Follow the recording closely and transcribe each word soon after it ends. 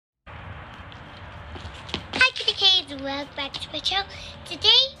and welcome back to my channel. Today,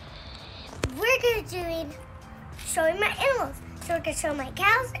 we're going to be showing my animals. So we're going to show my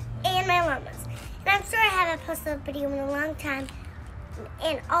cows and my llamas. And I'm sure I haven't posted a video in a long time.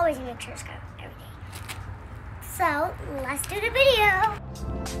 And always make sure to subscribe every day. So, let's do the video.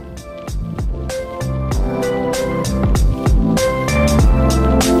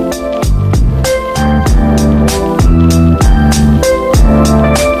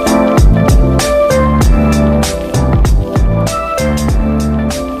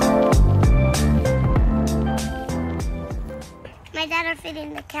 My dad are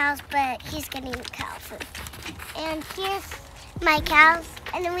feeding the cows, but he's getting cow food. And here's my cows.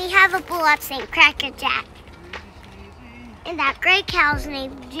 And then we have a bull up named Cracker Jack. And that gray cow's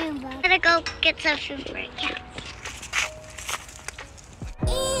named Jumbo. I'm gonna go get some food for the cows.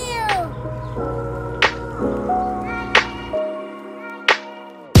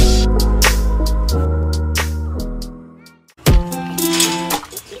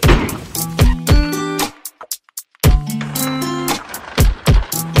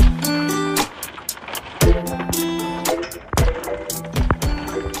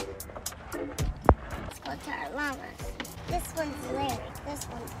 To our llamas. This one's Larry, this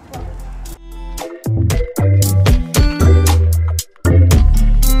one's Bull.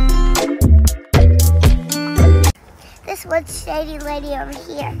 This one's Shady Lady over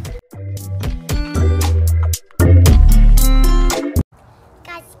here.